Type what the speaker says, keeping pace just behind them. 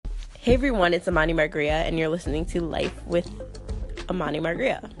Hey everyone, it's Amani Margria, and you're listening to Life with Amani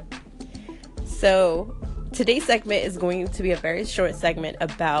Margria. So, today's segment is going to be a very short segment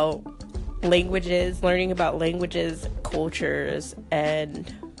about languages, learning about languages, cultures,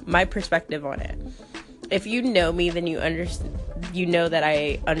 and my perspective on it. If you know me, then you know that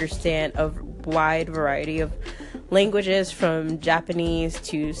I understand a wide variety of languages, from Japanese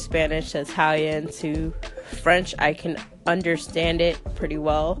to Spanish to Italian to French. I can understand it pretty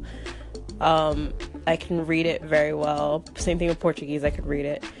well. I can read it very well. Same thing with Portuguese, I could read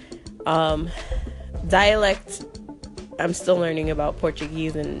it. Dialect, I'm still learning about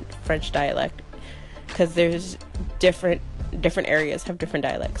Portuguese and French dialect, because there's different areas have different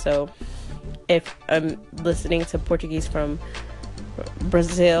dialects. So if I'm listening to Portuguese from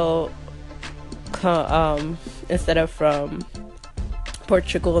Brazil instead of from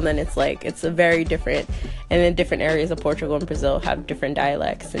Portugal, then it's a very different, and then different areas of Portugal and Brazil have different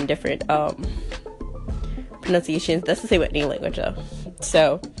dialects and different pronunciations. That's the same with any language though.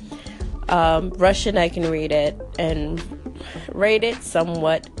 So Russian, I can read it and write it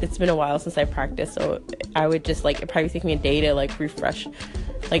somewhat. It's been a while since I practiced, so I would just it probably take me a day to refresh,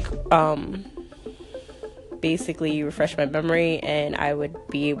 basically refresh my memory, and I would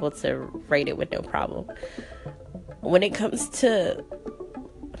be able to write it with no problem. When it comes to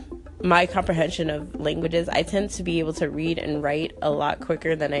my comprehension of languages, I tend to be able to read and write a lot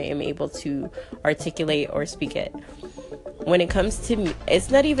quicker than I am able to articulate or speak it. When it comes to me, it's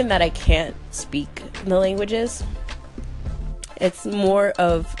not even that I can't speak the languages. It's more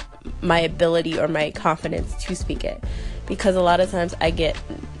of my ability or my confidence to speak it. Because a lot of times I get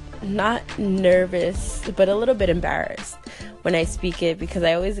not nervous, but a little bit embarrassed when I speak it, because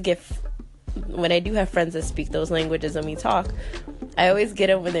I always get, when I do have friends that speak those languages and we talk, I always get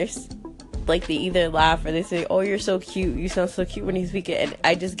them when they're they either laugh or they say, "Oh, you're so cute, you sound so cute when you speak it," and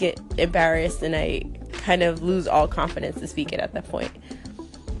I just get embarrassed and I kind of lose all confidence to speak it at that point.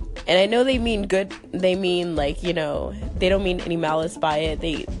 And I know they mean good, they mean they don't mean any malice by it.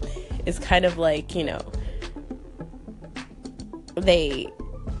 It's kind of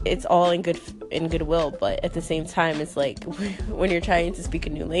it's all in goodwill, but at the same time, it's when you're trying to speak a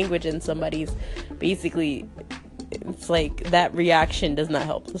new language and somebody's basically, it's that reaction does not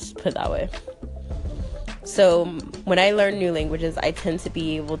help, let's put it that way. So when I learn new languages, I tend to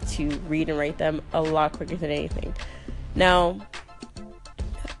be able to read and write them a lot quicker than anything. Now,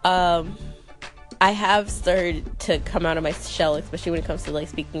 I have started to come out of my shell, especially when it comes to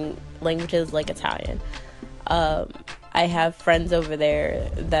speaking languages like Italian. I have friends over there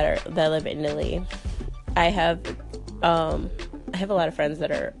that live in Italy. I have a lot of friends that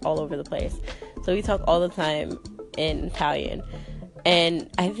are all over the place. So we talk all the time in Italian. And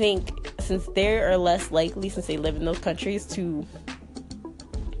I think since they are less likely, since they live in those countries, to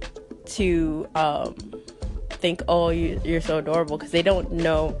think, "Oh, you're so adorable," because they don't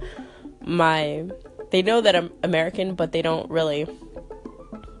know they know that I'm American, but they didn't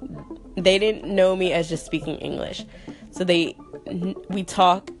know me as just speaking English. So we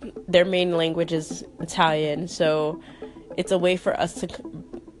talk, their main language is Italian, so it's a way for us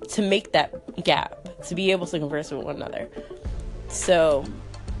to make that gap, to be able to converse with one another. So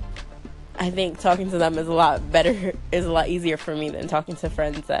I think talking to them is a lot easier for me than talking to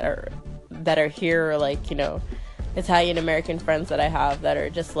friends that are here, or Italian American friends that I have that are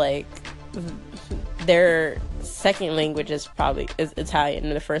just their second language is Italian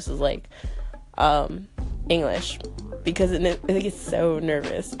and the first is English, because I get so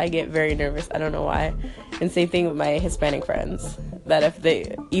nervous. I get very nervous. I don't know why. And same thing with my Hispanic friends, that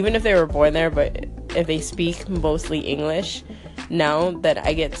even if they were born there, but if they speak mostly English, now that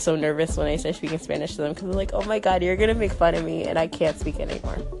I get so nervous when I start speaking Spanish to them, because they're "Oh my God, you're gonna make fun of me," and I can't speak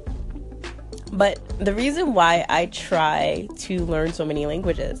anymore. But the reason why I try to learn so many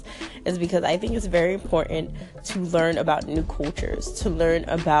languages is because I think it's very important to learn about new cultures, to learn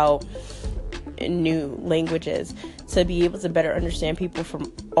about new languages, to be able to better understand people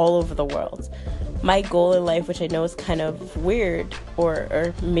from all over the world. My goal in life, which I know is kind of weird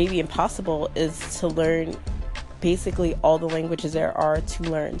or maybe impossible, is to learn basically all the languages there are to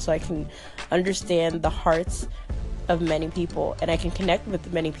learn, so I can understand the hearts of many people and I can connect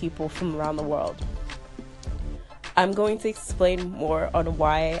with many people from around the world. I'm going to explain more on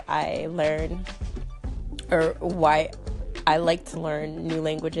why I learn, or why I like to learn new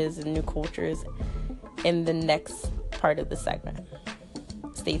languages and new cultures, in the next part of the segment.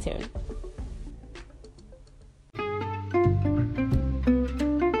 Stay tuned.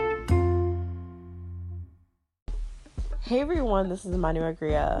 Hey everyone, this is Manu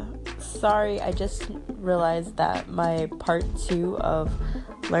Agria. Sorry, I just realized that my part 2 of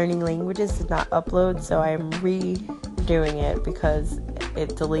Learning Languages did not upload, so I'm redoing it because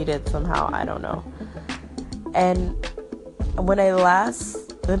it deleted somehow. I don't know. And when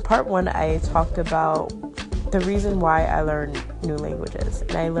in part 1, I talked about the reason why I learn new languages.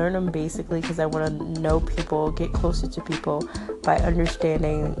 And I learn them basically because I want to know people, get closer to people by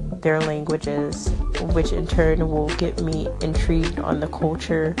understanding their languages, which in turn will get me intrigued on the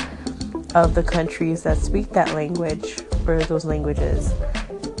culture of the countries that speak that language or those languages,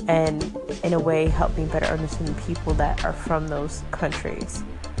 and in a way help me better understand the people that are from those countries.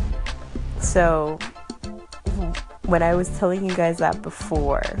 So when I was telling you guys that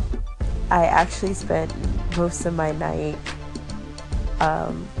before, I actually spent most of my night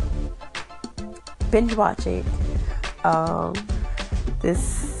binge watching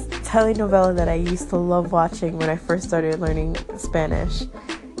this telenovela that I used to love watching when I first started learning Spanish.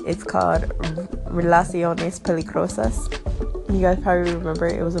 It's called Relaciones Peligrosas. You guys probably remember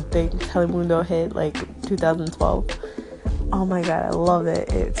it was a big Telemundo hit, like 2012. Oh my god, I love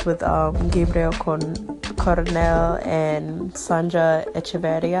it. It's with Gabriel Coronel and Sandra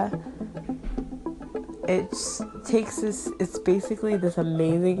Echeverria. It's basically this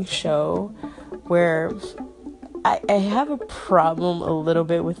amazing show where I have a problem a little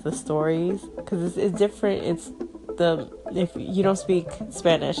bit with the stories because it's different. If you don't speak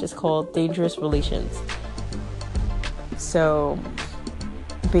Spanish, it's called Dangerous Relations. So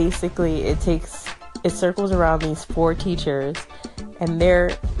basically it circles around these 4 teachers and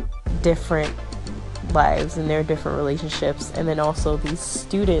their different lives and their different relationships, and then also these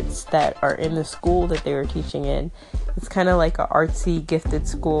students that are in the school that they were teaching in. It's kind of like an artsy gifted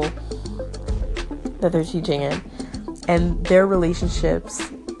school that they're teaching in, and their relationships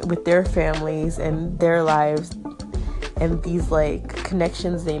with their families and their lives, and these like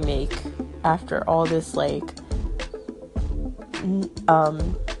connections they make after all this like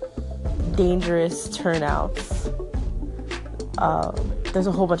dangerous turnouts. There's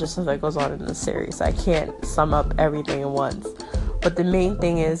a whole bunch of stuff that goes on in this series, so I can't sum up everything at once. But the main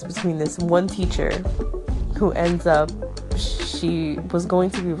thing is between this one teacher who ends up, she was going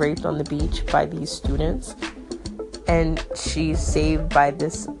to be raped on the beach by these students, and she's saved by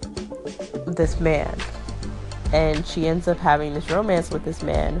this man, and she ends up having this romance with this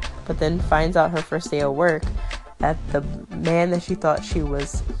man, but then finds out her first day at work that the man that she thought she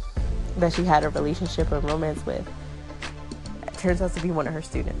had a relationship or romance with turns out to be one of her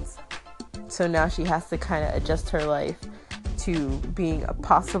students. So now she has to kind of adjust her life to being a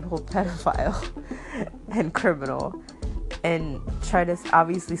possible pedophile and criminal, and try to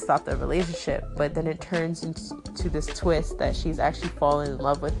obviously stop the relationship. But then it turns into this twist that she's actually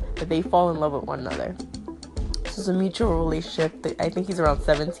that they fall in love with one another. So it's a mutual relationship. I think he's around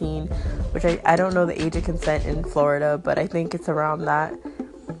 17, which I don't know the age of consent in Florida, but I think it's around that.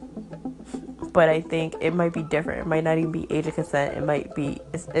 But I think it might be different. It might not even be age of consent. It might be,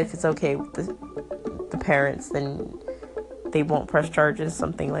 if it's okay with the parents, then they won't press charges,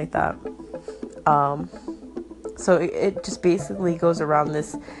 something like that. So it just basically goes around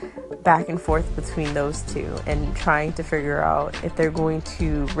this back and forth between those two and trying to figure out if they're going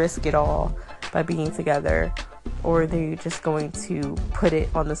to risk it all by being together, or they're just going to put it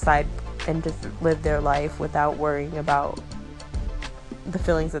on the side and just live their life without worrying about the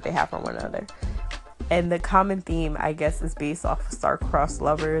feelings that they have for one another. And the common theme, I guess, is based off of star-crossed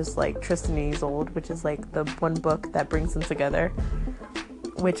lovers like Tristan and Isolde, which is like the one book that brings them together,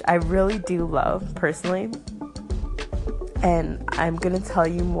 which I really do love personally. And I'm gonna tell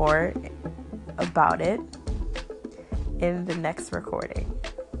you more about it in the next recording.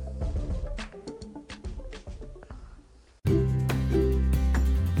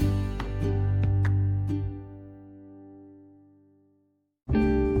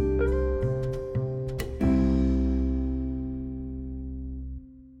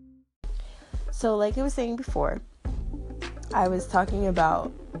 So like I was saying before, I was talking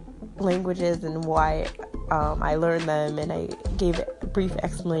about languages and why I learned them, and I gave a brief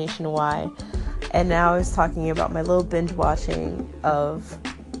explanation why. And now I was talking about my little binge watching of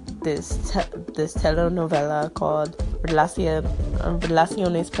this telenovela called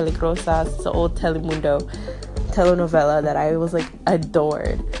Relaciones Peligrosas. It's an old Telemundo telenovela that I was like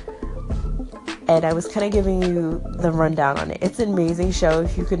adored. And I was kind of giving you the rundown on it. It's an amazing show.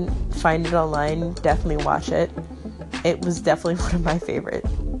 If you can find it online, definitely watch it. It was definitely one of my favorite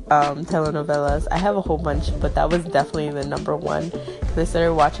telenovelas. I have a whole bunch, but that was definitely the number one, because I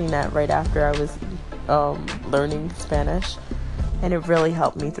started watching that right after I was learning Spanish, and it really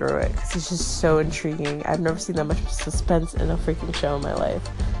helped me through it because it's just so intriguing. I've never seen that much suspense in a freaking show in my life.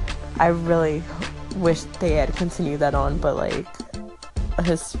 I really wish they had continued that on, but like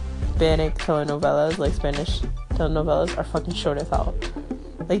Hispanic telenovelas, like Spanish telenovelas, are fucking short as hell.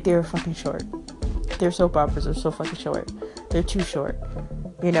 Like, they're fucking short. Their soap operas are so fucking short. They're too short.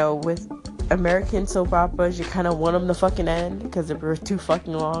 You know, with American soap operas, you kind of want them to fucking end because they're too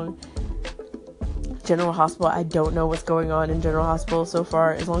fucking long. General Hospital, I don't know what's going on in General Hospital so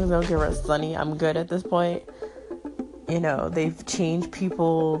far. As long as I don't get rid of Sunny, I'm good at this point. You know, they've changed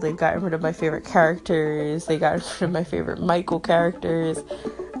people. They've gotten rid of my favorite characters. They got rid of my favorite Michael characters.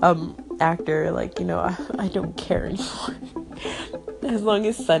 Actor, like, you know, I don't care anymore. As long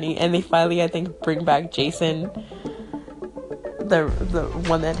as Sunny. And they finally, I think, bring back Jason. The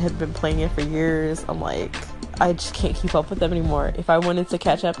one that had been playing it for years. I'm like, I just can't keep up with them anymore. If I wanted to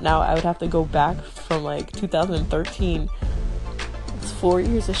catch up now, I would have to go back from like 2013. It's 4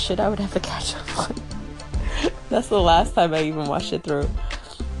 years of shit I would have to catch up on. That's the last time I even watched it through.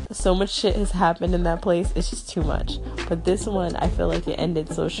 So much shit has happened in that place, it's just too much. But this one, I feel like it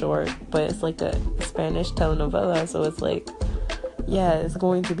ended so short. But it's like a Spanish telenovela, so it's like, yeah, it's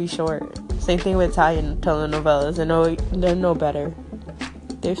going to be short. Same thing with Italian telenovelas. They're no better.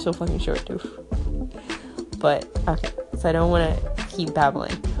 They're so fucking short too. But, okay, so I don't want to keep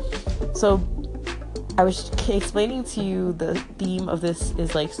babbling. So, I was explaining to you the theme of this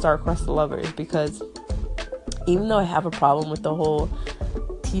is like star-crossed lovers, because even though I have a problem with the whole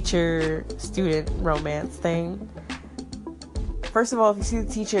teacher-student romance thing, first of all, if you see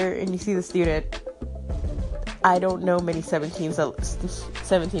the teacher and you see the student, I don't know many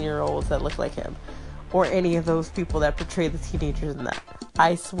 17-year-olds that look like him, or any of those people that portray the teenagers in that.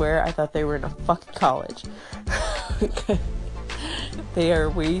 I swear I thought they were in a fucking college. They are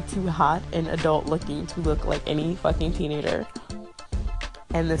way too hot and adult looking to look like any fucking teenager.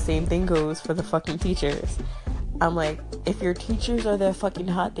 And the same thing goes for the fucking teachers. I'm like, if your teachers are that fucking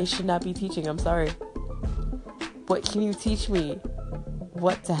hot, they should not be teaching. I'm sorry. What can you teach me?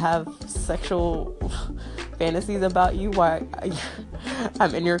 What, to have sexual fantasies about you while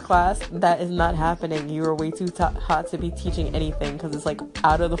I'm in your class? That is not happening. You are way too hot to be teaching anything, because it's like,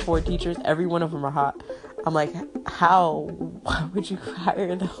 out of the 4 teachers, every one of them are hot. I'm like, how? Why would you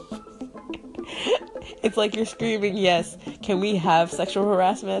hire them? It's like you're screaming, yes, can we have sexual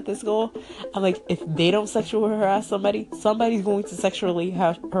harassment at this school? I'm like, if they don't sexually harass somebody's going to sexually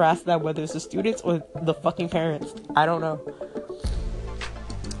harass them, whether it's the students or the fucking parents. I don't know.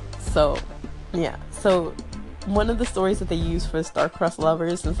 So, yeah. So, one of the stories that they use for star-crossed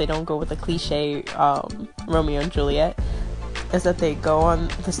lovers, since they don't go with the cliche Romeo and Juliet, is that they go on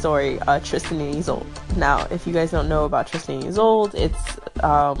the story Tristan and Isolde. Now, if you guys don't know about Tristan and Isolde, it's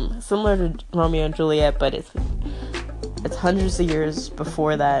similar to Romeo and Juliet, but it's hundreds of years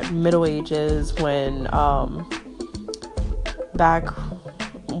before that, Middle Ages, when back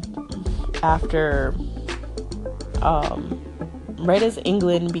after right as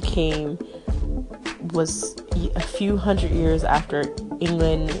England was a few hundred years after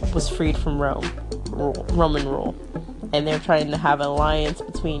England was freed from Roman rule. And they're trying to have an alliance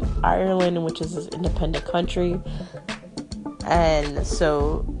between Ireland, which is this independent country. And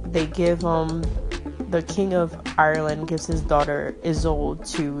so they give the king of Ireland gives his daughter Isolde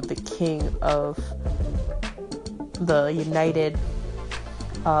to the king of the United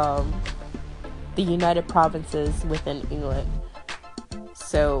Provinces within England.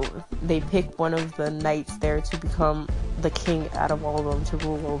 So they pick one of the knights there to become the king out of all of them, to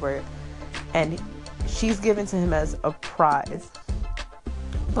rule over it. And she's given to him as a prize.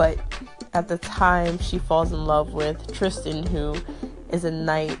 But at the time, she falls in love with Tristan, who is a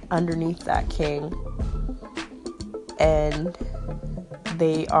knight underneath that king. And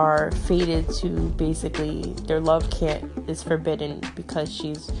they are fated to basically, their love is forbidden because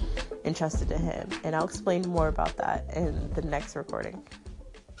she's entrusted to him. And I'll explain more about that in the next recording.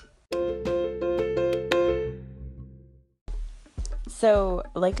 So,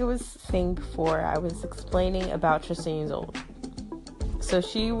 like I was saying before, I was explaining about Tristan and Isolde. So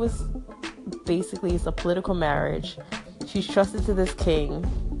she was basically, it's a political marriage. She's trusted to this king,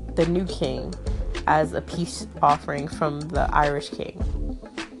 the new king, as a peace offering from the Irish king.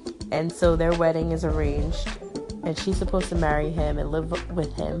 And so their wedding is arranged, and she's supposed to marry him and live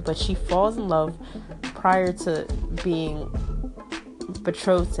with him, but she falls in love prior to being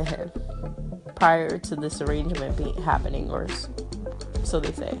betrothed to him, prior to this arrangement happening, or so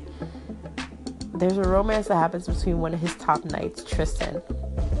they say. There's a romance that happens between one of his top knights, Tristan,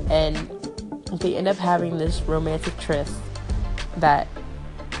 and they end up having this romantic tryst that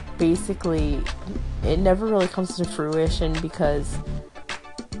basically it never really comes to fruition, because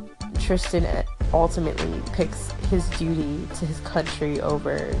Tristan ultimately picks his duty to his country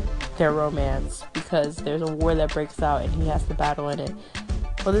over their romance, because there's a war that breaks out and he has to battle in it.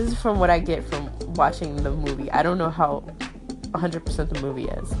 Well, this is from what I get from watching the movie. I don't know how 100% the movie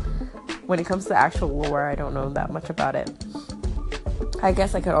is. When it comes to actual lore, I don't know that much about it. I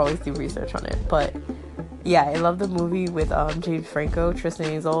guess I could always do research on it, but yeah, I love the movie with James Franco, Tristan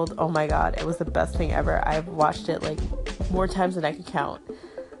Isolde. Oh my god, it was the best thing ever. I've watched it like more times than I can count.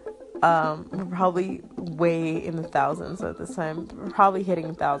 We're probably way in the thousands at this time. We're probably hitting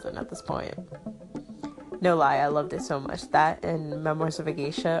 1,000 at this point. No lie, I loved it so much. That and Memoirs of a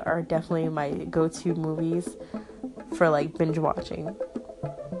Geisha are definitely my go-to movies for like binge watching.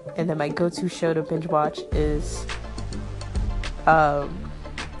 And then my go-to show to binge watch is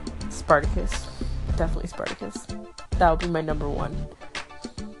Spartacus. Definitely Spartacus. That would be my number one.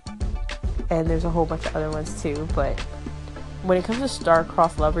 And there's a whole bunch of other ones too, but when it comes to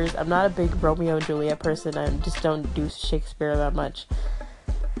star-crossed lovers, I'm not a big Romeo and Juliet person. I just don't do Shakespeare that much.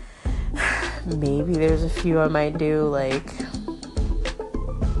 Maybe there's a few I might do, like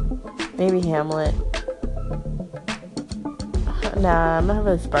maybe Hamlet. Nah, I'm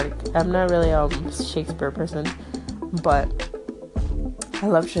not really a Shakespeare person, but I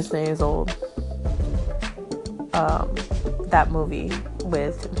love Tristan Isolde. That movie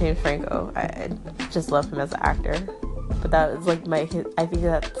with James Franco, I just love him as an actor. But that is like I think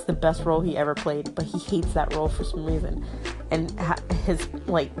that's the best role he ever played, but he hates that role for some reason. And his,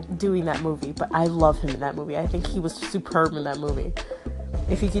 like, doing that movie, but I love him in that movie. I think he was superb in that movie.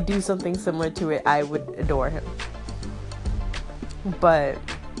 If he could do something similar to it, I would adore him. But,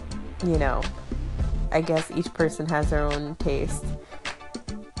 you know, I guess each person has their own taste.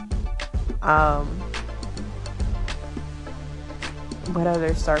 What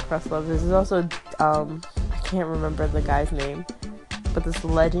other star-crossed lovers? There's also, I can't remember the guy's name, but this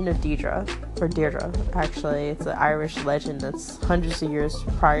Legend of Deirdre, actually. It's an Irish legend that's hundreds of years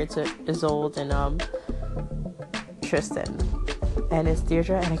prior to Isolde and Tristan. And it's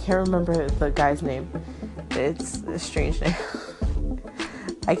Deirdre, and I can't remember the guy's name. It's a strange name.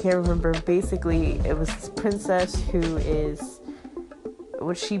 I can't remember. Basically, it was this princess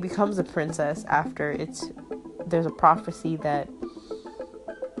she becomes a princess after there's a prophecy that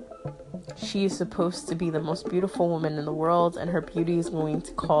she is supposed to be the most beautiful woman in the world, and her beauty is going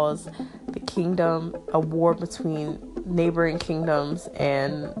to cause the kingdom, a war between neighboring kingdoms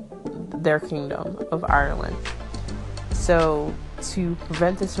and their kingdom of Ireland. So, to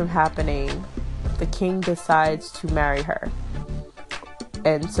prevent this from happening, the king decides to marry her.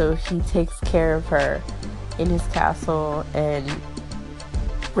 And so he takes care of her in his castle and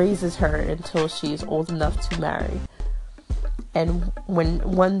raises her until she's old enough to marry. And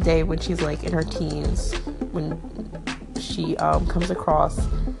one day when she's like in her teens, when she comes across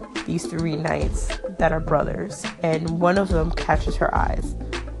these 3 knights that are brothers, and one of them catches her eyes,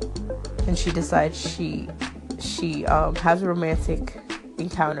 and she decides she has a romantic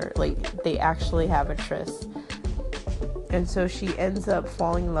encounter. Like, they actually have a tryst, and so she ends up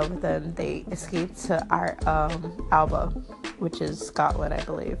falling in love with them. They escape to Alba, which is Scotland, I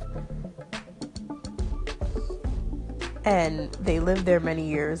believe. And they live there many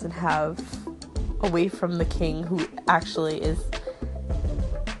years and have away from the king, who actually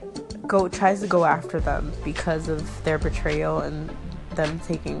tries to go after them because of their betrayal and them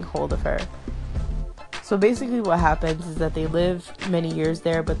taking hold of her. So basically what happens is that they live many years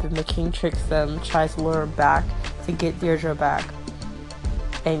there, but then the king tricks them, tries to lure them back to get Deirdre back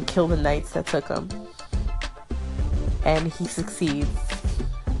and kill the knights that took them. And he succeeds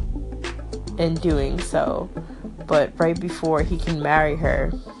in doing so. But right before he can marry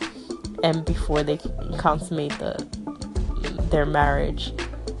her, and before they can consummate their marriage,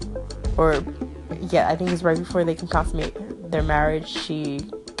 I think it's right before they can consummate their marriage, she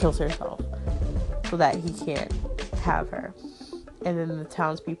kills herself so that he can't have her. And then the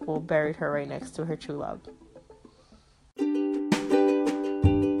townspeople buried her right next to her true love.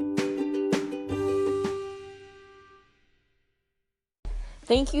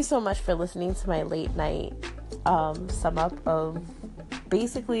 Thank you so much for listening to my late night sum up of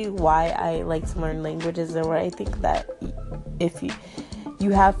basically why I like to learn languages, and why I think that if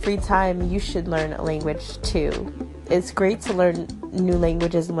you have free time, you should learn a language too. It's great to learn new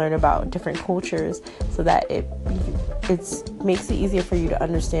languages and learn about different cultures, so that it makes it easier for you to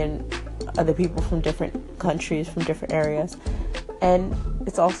understand other people from different countries, from different areas. And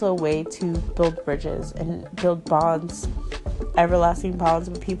it's also a way to build bridges and build bonds, everlasting bonds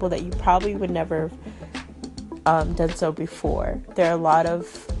with people that you probably would never done so before. There are a lot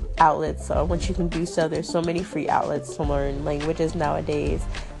of outlets which you can do so. There's so many free outlets to learn languages nowadays.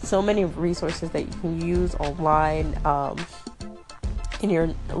 So many resources that you can use online, in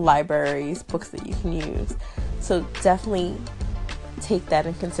your libraries, books that you can use. So definitely take that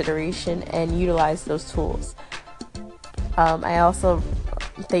in consideration and utilize those tools. I also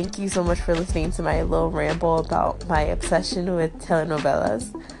thank you so much for listening to my little ramble about my obsession with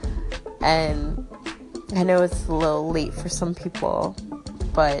telenovelas. And I know it's a little late for some people,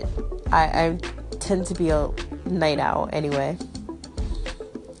 but I tend to be a night owl anyway.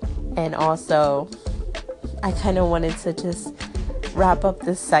 And also, I kind of wanted to just wrap up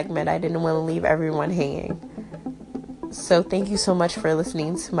this segment. I didn't want to leave everyone hanging. So thank you so much for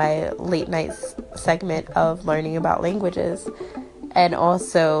listening to my late night segment of learning about languages, and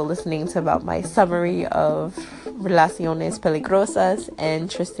also listening to about my summary of Relaciones Peligrosas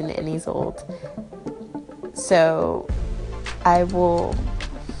and Tristan and Isolde. So I will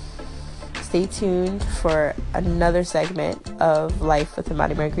stay tuned for another segment of Life with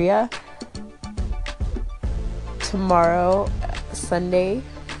Amari Margria tomorrow, Sunday,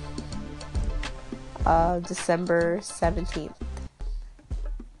 December 17th.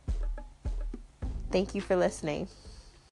 Thank you for listening.